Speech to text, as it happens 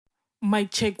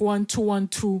Mic check 1 2 1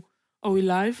 2. Are we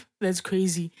live? That's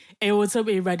crazy. Hey, what's up,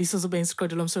 everybody? So Ben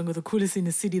Scott, I'm song of the coolest in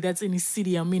the city. That's any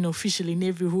city I'm in officially in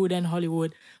every hood and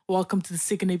Hollywood. Welcome to the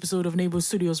second episode of Neighbor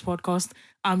Studios podcast.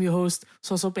 I'm your host,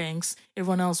 Soso Banks.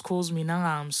 Everyone else calls me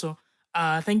Nangam. So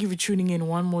thank you for tuning in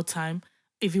one more time.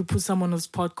 If you put someone on this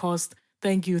podcast,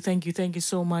 thank you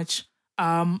so much.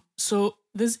 So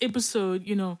this episode,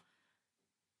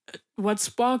 what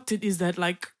sparked it is that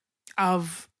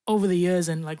I've over the years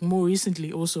and more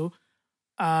recently also,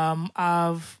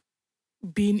 I've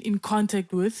been in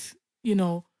contact with,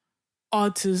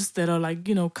 artists that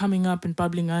are coming up and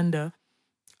bubbling under.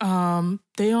 They're on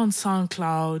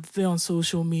SoundCloud, they're on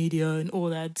social media and all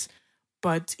that.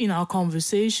 But in our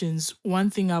conversations, one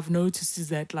thing I've noticed is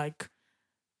that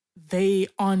they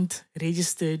aren't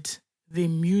registered. Their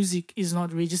music is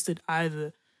not registered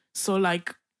either. So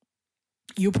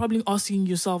you're probably asking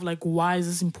yourself why is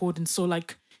this important? So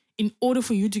in order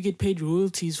for you to get paid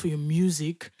royalties for your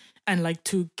music and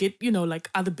to get,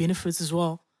 other benefits as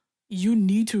well, you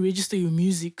need to register your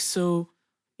music. So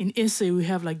in SA, we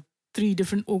have 3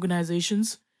 different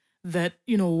organizations that,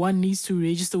 one needs to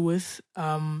register with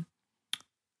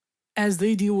as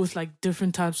they deal with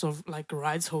different types of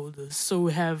rights holders. So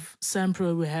we have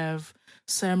SAMPRO, we have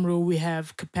SAMRO, we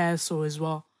have Capasso as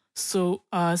well. So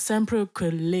SAMPRO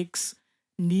collects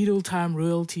needle time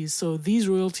royalties. So these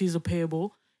royalties are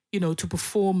payable to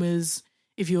performers,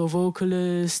 if you're a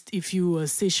vocalist, if you're a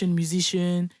session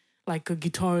musician, like a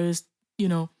guitarist,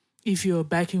 if you're a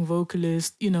backing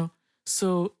vocalist,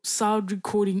 So sound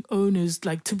recording owners,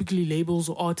 typically labels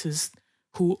or artists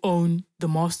who own the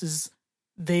masters,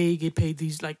 they get paid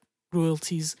these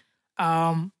royalties.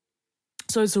 So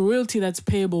it's a royalty that's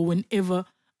payable whenever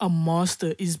a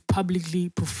master is publicly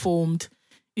performed,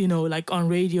 on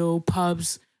radio,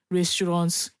 pubs,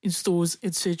 restaurants, in stores,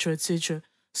 etc., etc.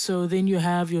 So then you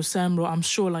have your SAMRO. I'm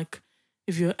sure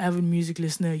if you're an avid music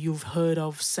listener, you've heard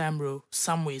of SAMRO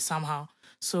somewhere, somehow.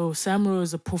 So SAMRO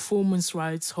is a performance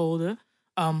rights holder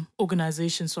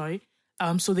organization, sorry.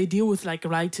 So they deal with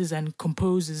writers and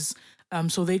composers.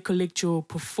 So they collect your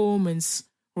performance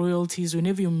royalties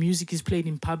whenever your music is played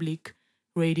in public,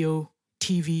 radio,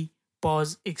 TV,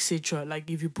 bars, etc.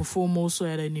 If you perform also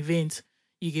at an event,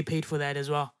 you get paid for that as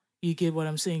well. You get what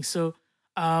I'm saying? So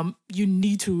you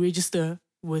need to register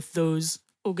with those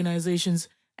organizations,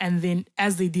 and then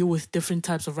as they deal with different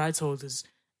types of rights holders.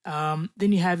 Then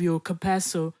you have your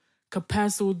Capasso.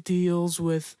 Capasso deals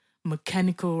with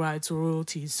mechanical rights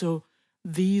royalties. So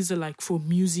these are for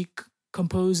music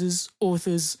composers,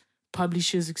 authors,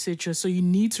 publishers, etc. So you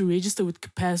need to register with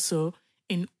Capasso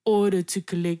in order to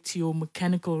collect your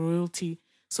mechanical royalty.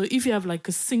 So if you have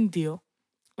a sync deal,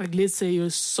 let's say your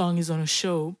song is on a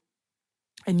show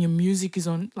and your music is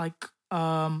on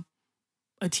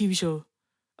a TV show,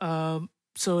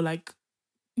 so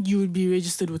you would be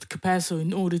registered with Capasso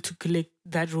in order to collect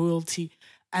that royalty.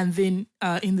 And then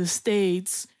in the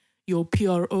States, your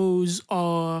PROs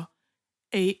are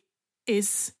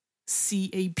ASCAP,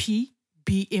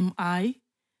 BMI,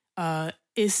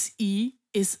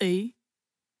 SESAC.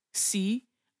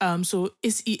 So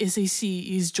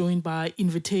SESAC is joined by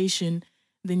invitation.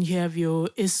 Then you have your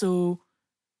SOCAN,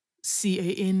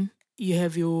 you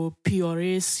have your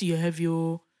PRS, you have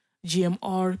your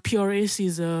GMR. PRS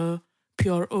is a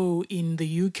PRO in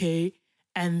the UK.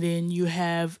 And then you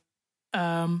have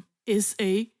SACEM,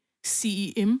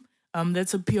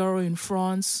 that's a PRO in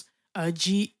France.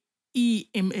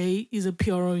 GEMA is a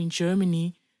PRO in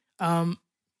Germany.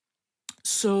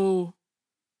 So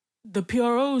the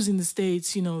PROs in the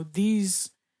States,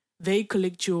 they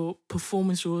collect your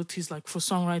performance royalties for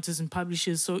songwriters and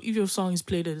publishers. So if your song is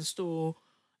played at a store,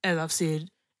 as I've said,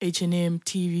 H&M,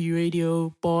 TV,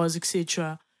 radio, bars,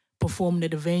 etc., performed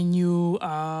at a venue,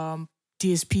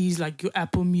 DSPs your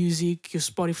Apple Music, your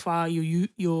Spotify,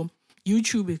 your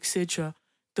YouTube, etc.,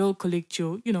 they'll collect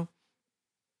your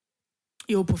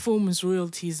performance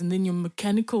royalties. And then your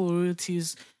mechanical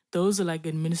royalties, those are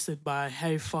administered by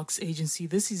Harry Fox Agency.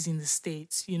 This is in the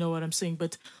States, you know what I'm saying?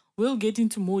 But we'll get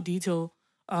into more detail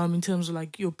in terms of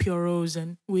your PROs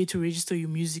and where to register your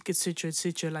music, etc.,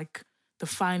 the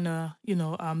finer, the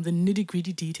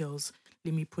nitty-gritty details.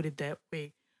 Let me put it that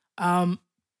way. And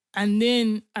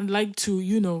then I'd like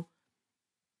to,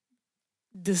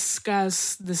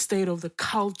 discuss the state of the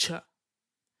culture,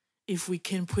 if we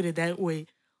can put it that way.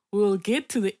 We'll get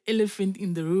to the elephant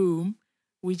in the room,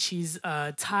 which is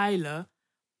Tyler.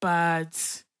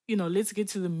 But, let's get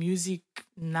to the music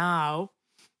now.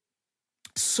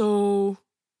 So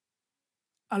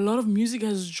a lot of music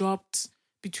has dropped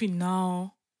between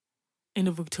now, end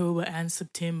of October and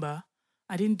September.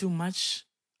 I didn't do much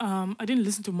I didn't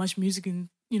listen to much music in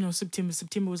September.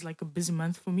 September was like a busy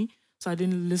month for me, so I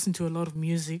didn't listen to a lot of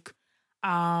music.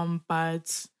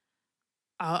 But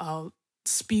I'll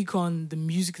speak on the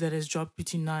music that has dropped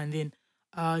between now and then.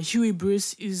 Huey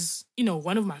Bruce is,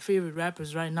 one of my favorite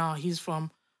rappers right now. He's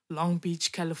from Long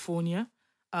Beach, California.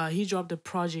 He dropped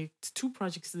two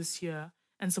projects this year,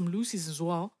 and some Lucy's as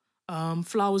well.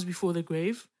 Flowers Before the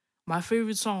Grave. My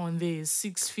favorite song on there is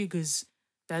Six Figures.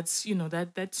 That's,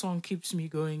 that song keeps me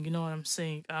going, you know what I'm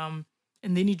saying? And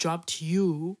then he dropped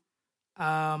You.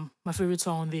 My favorite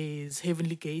song on there is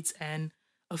Heavenly Gates and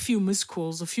A Few Missed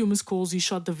Calls. A Few Missed Calls, he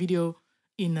shot the video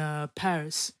in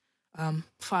Paris.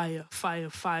 Fire, fire,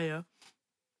 fire.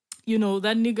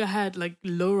 That nigga had like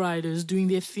lowriders doing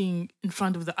their thing in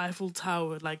front of the Eiffel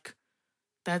Tower. Like,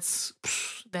 that's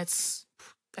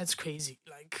crazy.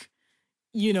 Like,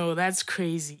 that's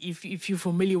crazy. If you're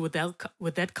familiar with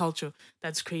that culture,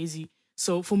 that's crazy.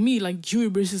 So for me, like, Huey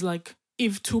Bruce is like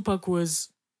if Tupac was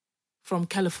from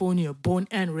California, born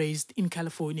and raised in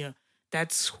California.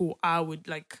 That's who I would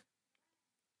like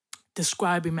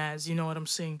describe him as. You know what I'm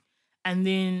saying? And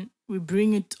then we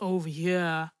bring it over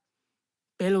here.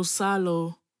 Bello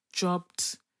Salo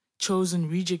dropped Chosen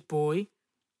Reject Boy.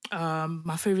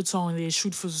 My favorite song there is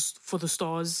Shoot for the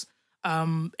Stars.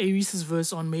 Aris's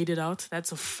verse on Made It Out.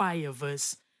 That's a fire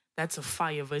verse.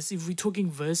 If we're talking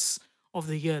verse of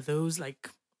the year, those like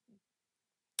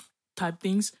type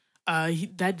things,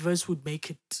 that verse would make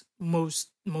it most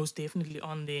definitely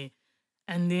on there.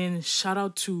 And then shout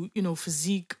out to,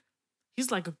 Physique. He's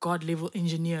like a god level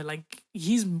engineer. Like,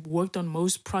 he's worked on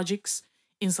most projects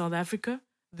in South Africa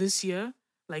this year.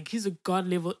 Like, he's a god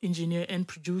level engineer and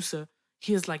producer.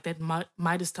 He has like that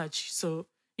Midas touch. So,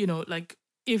 like,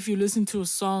 if you listen to a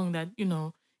song that,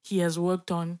 he has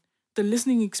worked on, the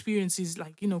listening experience is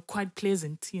like, quite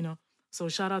pleasant, So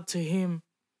shout out to him.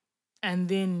 And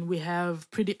then we have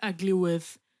Pretty Ugly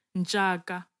with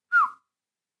Njaka.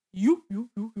 You.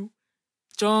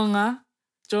 Jonga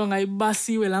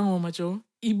ibasiwe la ngoma, Jo.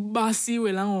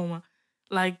 Ibasiwe la ngoma.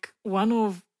 Like, one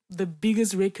of the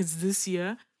biggest records this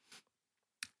year.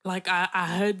 Like, I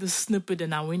heard the snippet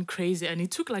and I went crazy. And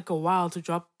it took like a while to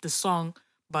drop the song,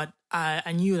 but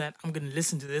I knew that I'm going to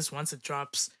listen to this once it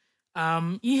drops.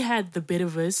 He had the better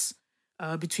verse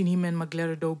between him and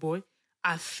Maglera Doughboy.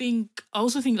 I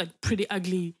also think like Pretty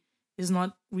Ugly is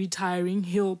not retiring.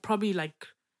 He'll probably like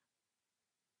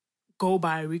go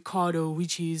by Ricardo,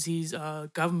 which is his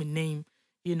government name,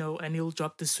 and he'll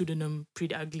drop the pseudonym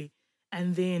Pretty Ugly.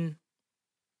 And then,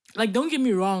 like, don't get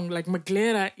me wrong, like,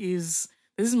 this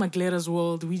is Maglera's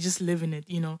world. We just live in it,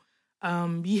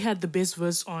 He had the best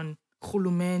verse on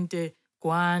Khulumente,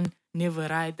 Guan, Never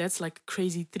Right. That's like a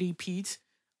crazy three-peat.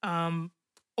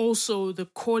 Also, the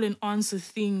call and answer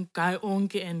thing Guy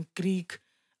Onke and Greek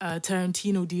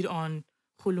Tarantino did on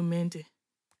Khulumente.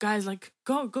 Guys, like,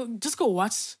 just go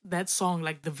watch that song,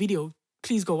 like the video.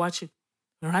 Please go watch it.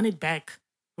 Run it back.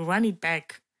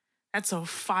 That's a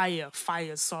fire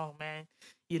song, man.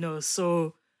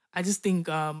 So I just think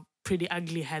Pretty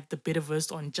Ugly had the better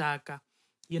verse on Jaka,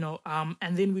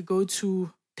 and then we go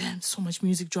to, damn, so much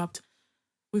music dropped.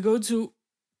 We go to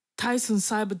Tyson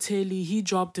Cybertelly. He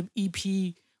dropped an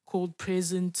EP called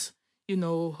Present,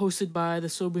 hosted by the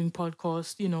Sobering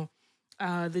Podcast.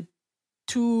 The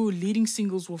two leading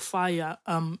singles were fire.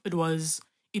 It was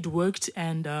It Worked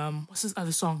and what's this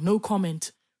other song? No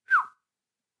Comment.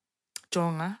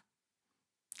 Jonga.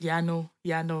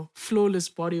 Yano. Flawless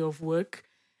body of work.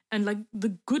 And like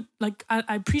the good, like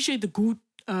I appreciate the good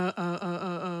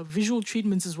visual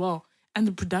treatments as well. And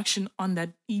the production on that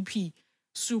EP.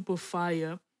 Super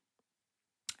fire.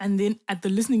 And then at the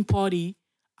listening party,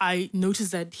 I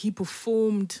noticed that he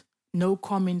performed No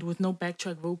Comment with no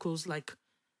backtrack vocals. Like,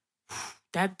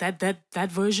 that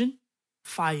version,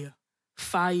 fire.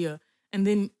 And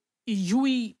then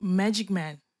Huey Magic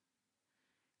Man.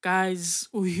 Guys,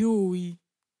 Huey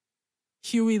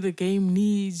the game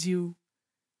needs you.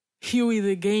 Huey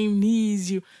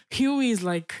is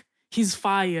like, he's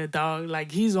fire, dog.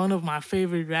 Like, he's one of my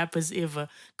favorite rappers ever.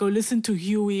 Go listen to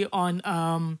Huey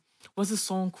on what's the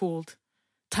song called?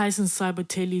 Tyson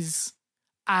Cybertelly's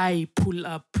I Pull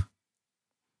Up.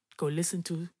 Go listen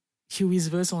to Huey's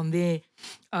verse on there.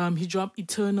 He dropped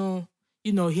Eternal.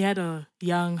 He had a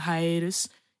young hiatus.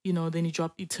 Then he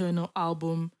dropped Eternal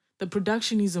album. The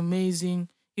production is amazing.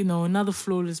 Another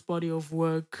flawless body of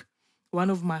work. One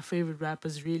of my favorite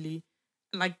rappers, really.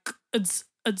 Like, it's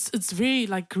very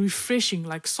like refreshing.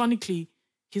 Like, sonically,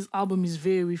 his album is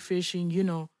very refreshing.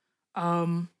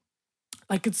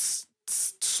 Like, it's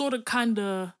sort of kind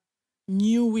of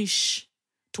newish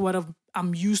to what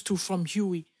I'm used to from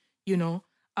Huey.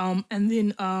 And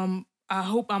then I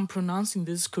hope I'm pronouncing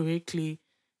this correctly.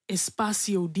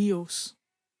 Espacio Dios.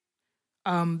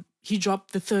 He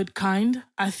dropped The Third Kind.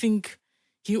 I think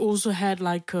he also had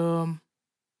like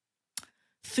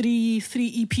three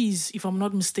EPs, if I'm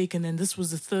not mistaken, and this was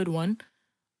the third one.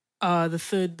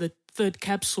 The third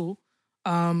capsule.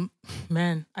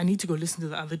 Man, I need to go listen to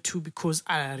the other two because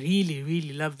I really,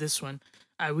 really love this one.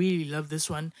 I really love this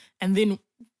one. And then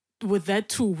with that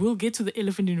too, we'll get to the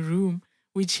elephant in the room,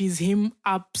 which is him,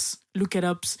 Ups, Look at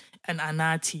Ups, and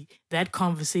Anati. That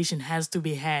conversation has to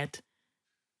be had.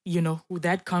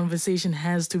 That conversation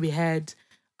has to be had.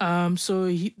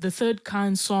 The Third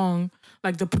Kind song,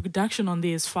 like the production on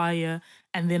there is fire.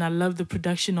 And then I love the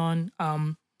production on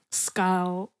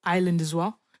Skull Island as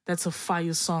well. That's a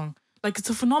fire song. Like, it's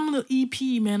a phenomenal EP,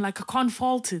 man. Like, I can't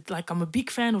fault it. Like, I'm a big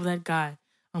fan of that guy.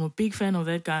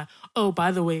 Oh,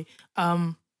 by the way,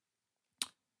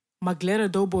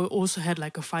 Maglera Doughboy also had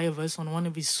like a fire verse on one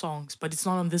of his songs, but it's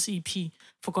not on this EP.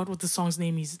 Forgot what the song's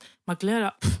name is.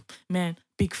 Maglera, man,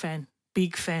 big fan.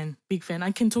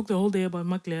 I can talk the whole day about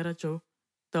Maglera, Joe.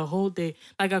 The whole day.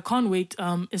 Like, I can't wait.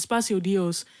 Espacio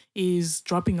Dios is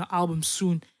dropping an album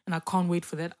soon, and I can't wait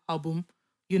for that album.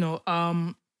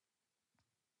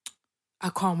 I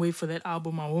can't wait for that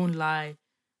album, I won't lie.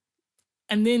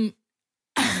 And then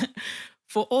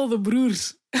for all the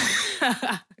brews,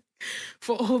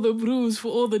 for all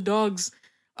the dogs,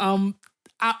 I'm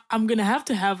gonna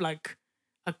to have like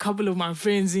a couple of my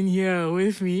friends in here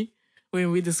with me when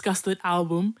we discuss that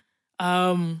album.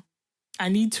 I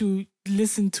need to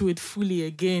listen to it fully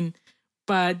again,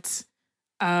 but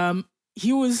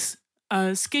he was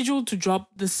scheduled to drop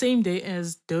the same day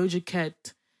as Doja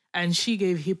Cat, and she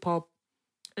gave hip hop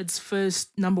its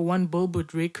first #1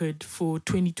 Billboard record for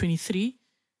 2023.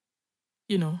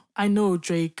 I know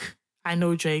Drake,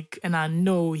 and I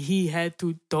know he had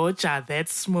to dodge out that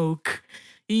smoke.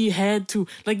 He had to,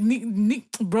 like,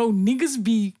 bro, niggas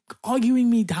be arguing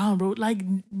me down, bro. Like,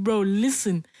 bro,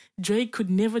 listen, Drake could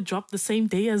never drop the same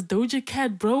day as Doja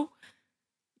Cat, bro.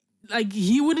 Like,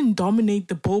 he wouldn't dominate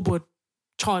the Billboard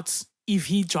charts if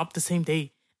he dropped the same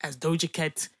day as Doja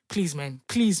Cat. Please, man.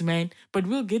 But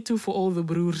we'll get to For All the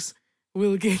Brewers.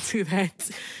 We'll get to that.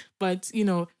 But,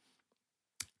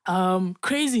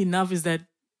 crazy enough is that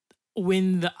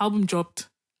when the album dropped,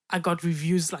 I got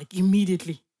reviews like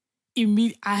immediately.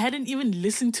 I hadn't even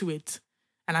listened to it,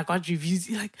 and I got reviews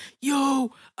like,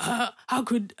 "Yo, how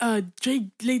could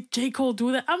J. Cole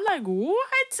do that?" I'm like,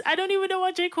 "What? I don't even know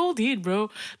what J. Cole did, bro."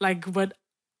 Like, but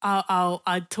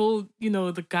I told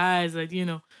the guys that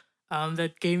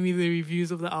that gave me the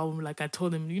reviews of the album. Like, I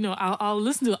told them, I'll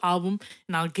listen to the album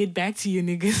and I'll get back to you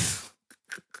niggas.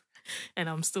 And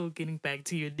I'm still getting back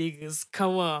to you niggas.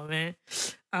 Come on, man.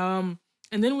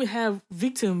 And then we have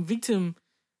Victim,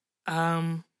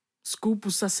 Scoop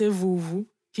Sasevuvu.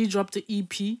 He dropped the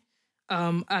EP.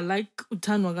 I like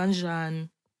Utanwa Ganjan.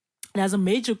 It has a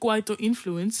major Kwaito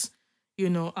influence.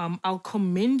 I'll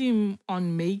commend him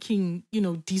on making,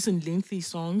 decent lengthy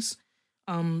songs.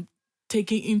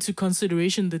 Taking into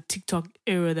consideration the TikTok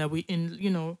era that we're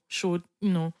in, short,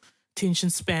 attention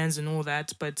spans and all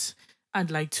that. But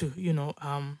I'd like to,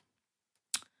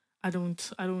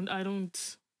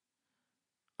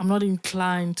 I'm not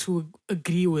inclined to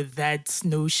agree with that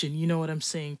notion, you know what I'm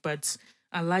saying? But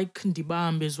I like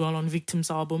Ndibambe as well on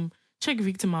Victim's album. Check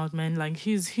Victim out, man. Like,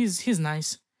 he's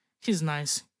nice. He's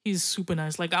nice. He's super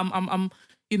nice. Like, I'm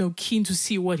keen to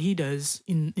see what he does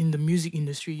in the music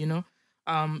industry,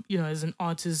 as an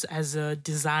artist, as a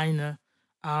designer.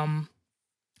 I'm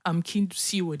keen to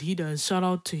see what he does. Shout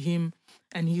out to him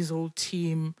and his whole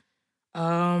team.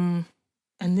 And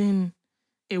then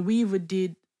Weaver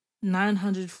did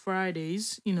 900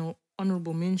 Fridays,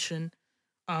 honorable mention,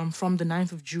 from the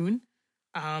 9th of June.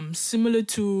 Similar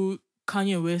to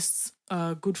Kanye West's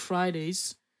Good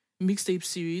Fridays mixtape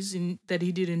series that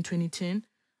he did in 2010.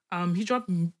 He dropped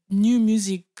new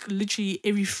music literally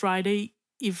every Friday.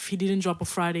 If he didn't drop a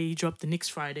Friday, he dropped the next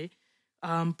Friday.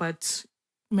 But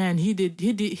man, he did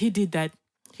that.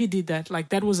 He did that. Like,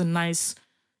 that was a nice,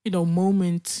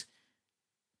 moment,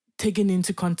 taken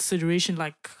into consideration,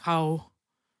 like how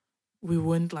we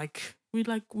weren't we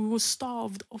were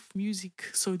starved of music,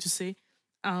 so to say.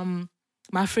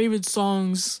 My favorite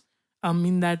songs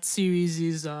in that series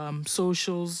is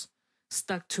Socials,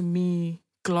 Stuck to Me,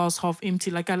 Glass Half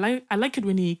Empty. Like, I like it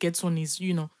when he gets on his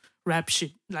rap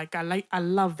shit. Like, I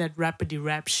love that rapidy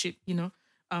rap shit.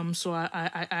 So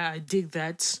I dig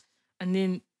that. And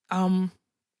then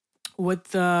with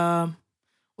the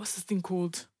what's this thing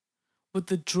called? With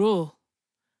the drill,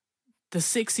 the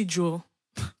sexy drill.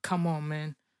 Come on,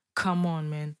 man.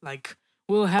 Like,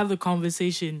 we'll have the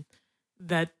conversation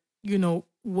that,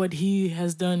 what he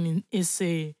has done in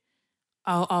essay.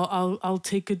 I'll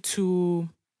take it to,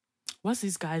 what's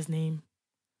this guy's name?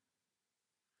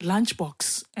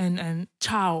 Lunchbox and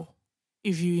Chow.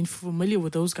 If you're familiar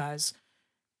with those guys,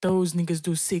 those niggas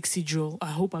do sexy drill. I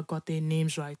hope I got their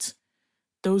names right.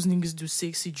 Those niggas do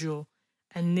sexy drill.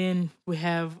 And then we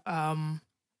have her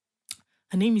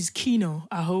name is Kino.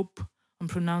 I hope I'm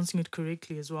pronouncing it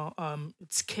correctly as well.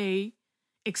 It's K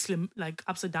like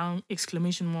upside down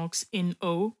exclamation marks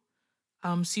N-O.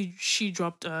 She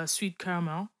dropped Sweet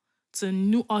Caramel. It's a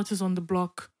new artist on the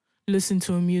block. Listen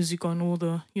to her music on all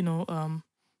the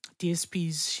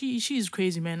DSPs. She's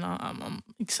crazy, man. I'm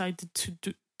excited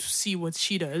to see what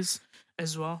she does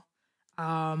as well.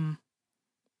 And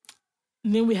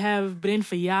then we have Brain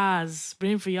Fayaz.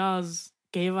 Brain Fayaz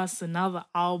gave us another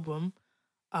album.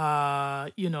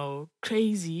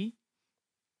 Crazy.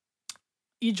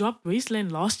 He dropped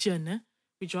Wasteland last year, ne?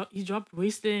 He dropped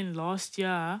Wasteland last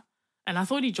year, and I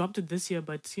thought he dropped it this year,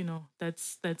 but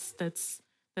that's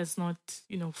not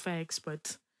facts.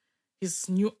 But his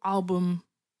new album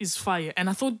is fire, and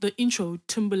I thought the intro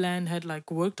Timberland had like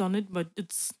worked on it, but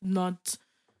it's not.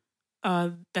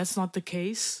 That's not the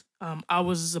case. I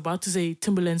was about to say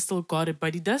Timberland still got it,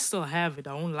 but he does still have it.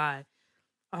 I won't lie.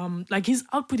 Like his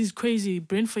output is crazy.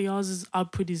 Brent Fayaz's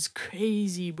output is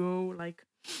crazy, bro. Like,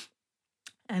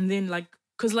 and then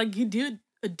cause he did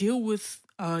a deal with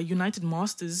United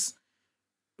Masters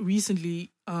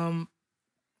recently.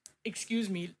 Excuse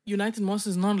me, United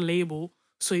Masters is not a label,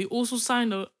 so he also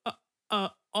signed a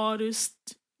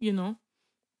artist,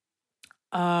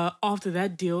 after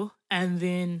that deal, and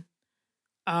then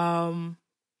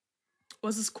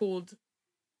what's this called?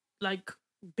 Like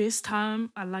Best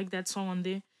Time. I like that song on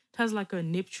there. It has like a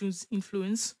Neptune's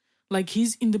influence. Like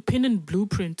his independent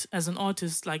blueprint as an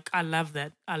artist. Like I love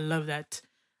that. I love that.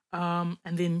 And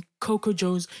then Coco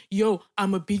Jones. Yo,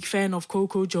 I'm a big fan of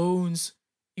Coco Jones.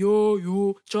 Yo,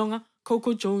 Jonga,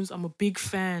 Coco Jones. I'm a big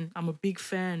fan. I'm a big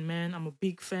fan, man. I'm a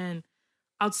big fan.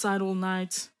 Outside All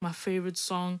Night, my favorite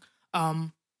song.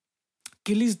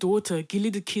 Gilly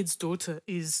the Kid's daughter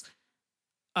is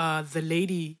the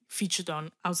lady featured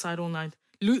on Outside All Night.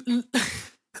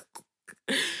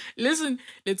 Listen,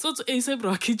 let's talk to A$AP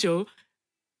Rocky Joe.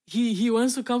 He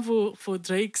wants to come for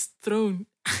Drake's throne.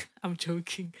 I'm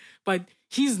joking. But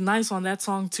he's nice on that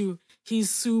song too.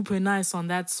 He's super nice on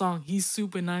that song.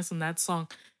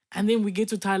 And then we get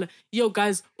to Tyler. Yo,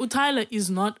 guys, Tyler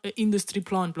is not an industry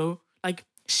plant, bro. Like,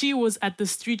 she was at the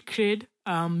Street Cred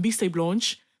mixtape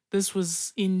launch. This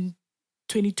was in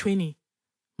 2020,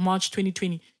 March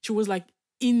 2020. She was like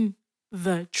in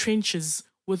the trenches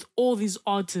with all these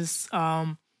artists.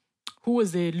 Who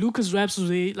was there? Lucas Raps was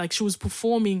there. Like, she was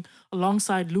performing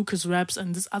alongside Lucas Raps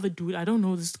and this other dude. I don't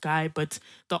know this guy, but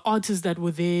the artists that were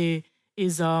there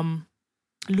is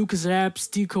Lucas Raps,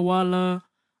 D Koala,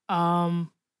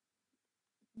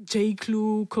 J.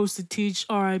 Clue, Costa Teach,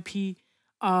 R.I.P.,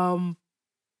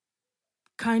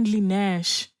 Kindly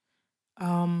Nash,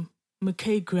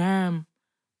 McKay Graham,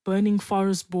 Burning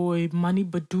Forest Boy, Money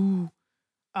Badu,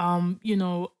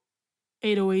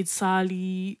 808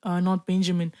 Sally, Not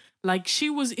Benjamin. Like, she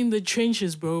was in the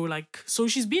trenches, bro. Like, so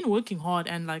she's been working hard,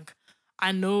 and like,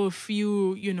 I know a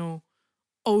few,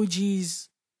 OGs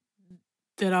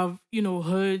that I've,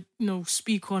 heard,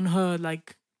 speak on her.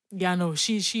 Like, yeah, no,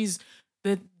 she's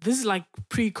that. This is like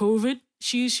pre-COVID.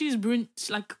 She's been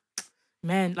like,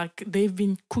 man, like they've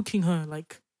been cooking her,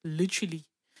 like literally,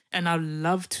 and I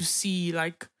love to see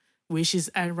like where she's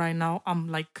at right now. I'm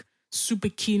like super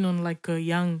keen on like a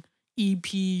young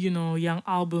EP, young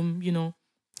album,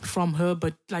 from her.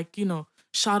 But like,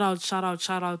 shout out Tyler.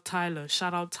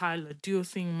 Shout out Tyler. Do your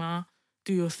thing, ma.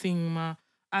 Do your thing, ma.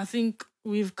 I think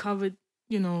we've covered,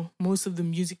 most of the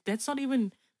music. This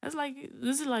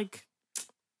is like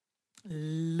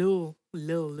Lil.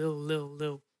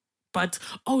 But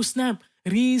oh snap,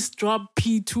 Reese dropped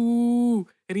P2.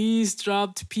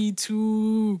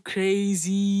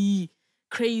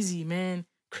 Crazy, man.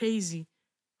 Crazy.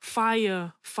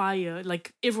 Fire.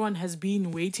 Like, everyone has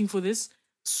been waiting for this.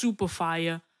 Super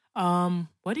fire.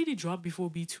 What did he drop before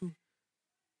B2?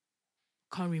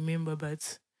 Can't remember,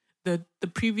 but the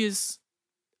previous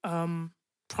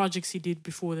projects he did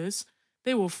before this,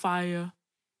 they were fire.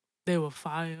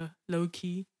 Low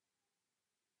key.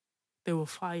 They were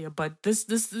fire. But this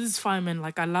is fire, man.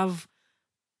 Like, I love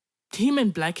him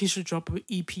and Black. He should drop an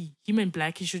EP.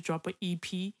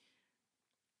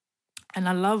 And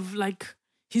I love, like,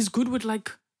 he's good with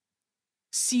like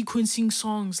sequencing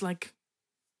songs, like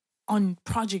on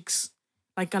projects.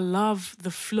 Like, I love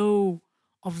the flow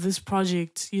of this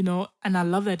project, and I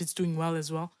love that it's doing well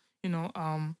as well.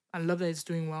 I love that it's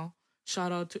doing well.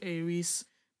 Shout out to Aries,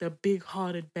 the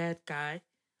big-hearted bad guy.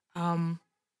 Um,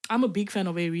 I'm a big fan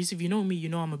of Aries. If you know me, you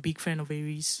know I'm a big fan of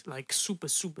Aries. Like super,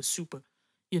 super, super.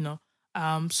 You know.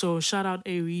 So shout out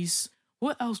Aries.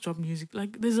 What else dropped music?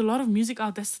 Like there's a lot of music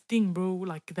out. That's the thing, bro.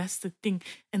 Like that's the thing.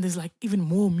 And there's like even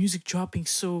more music dropping.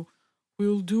 So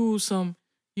we'll do some,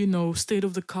 state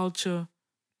of the culture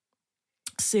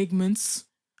segments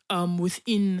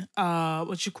within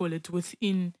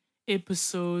within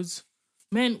episodes.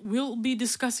 Man, we'll be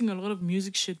discussing a lot of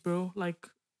music shit, bro. Like,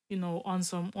 on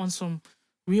some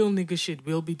real nigga shit.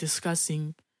 We'll be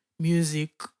discussing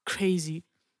music crazy.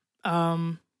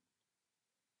 Um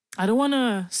I don't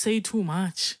wanna say too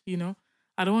much,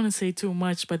 I don't wanna say too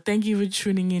much, but thank you for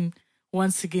tuning in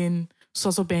once again.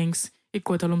 Soso Banks,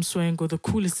 Ikwatalum Swango, the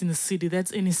coolest in the city.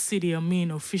 That's in the city, I mean,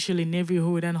 officially in every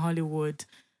hood and Hollywood.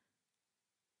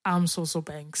 I'm Soso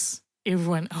Banks.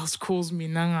 Everyone else calls me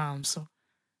Nanga Amso.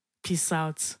 Peace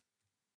out.